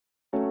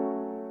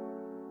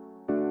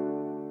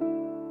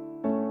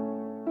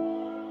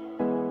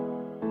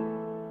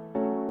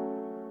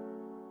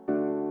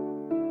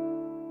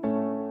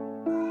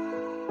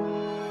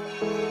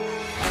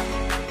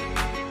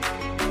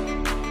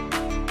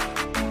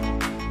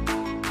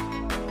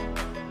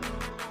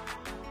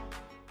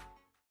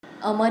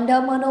Amanda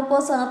Manopo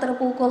sangat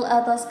terpukul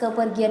atas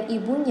kepergian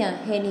ibunya,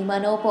 Henny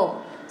Manopo.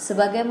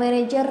 Sebagai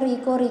manajer,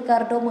 Ricco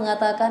Richardo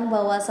mengatakan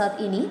bahwa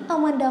saat ini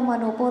Amanda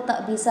Manopo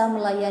tak bisa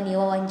melayani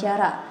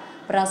wawancara.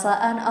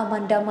 Perasaan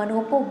Amanda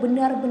Manopo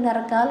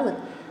benar-benar kalut.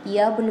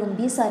 Ia belum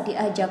bisa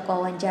diajak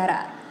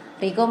wawancara.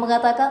 Ricco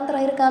mengatakan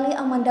terakhir kali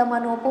Amanda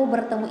Manopo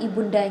bertemu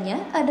ibundanya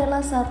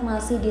adalah saat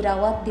masih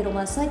dirawat di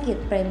rumah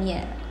sakit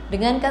Premier.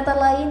 Dengan kata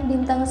lain,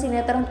 bintang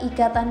sinetron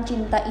Ikatan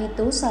Cinta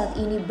itu saat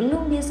ini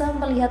belum bisa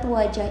melihat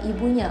wajah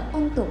ibunya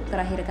untuk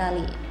terakhir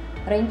kali.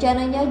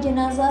 Rencananya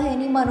jenazah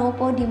Henny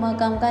Manopo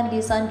dimakamkan di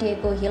San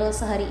Diego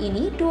Hills hari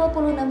ini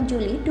 26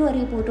 Juli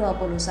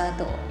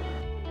 2021.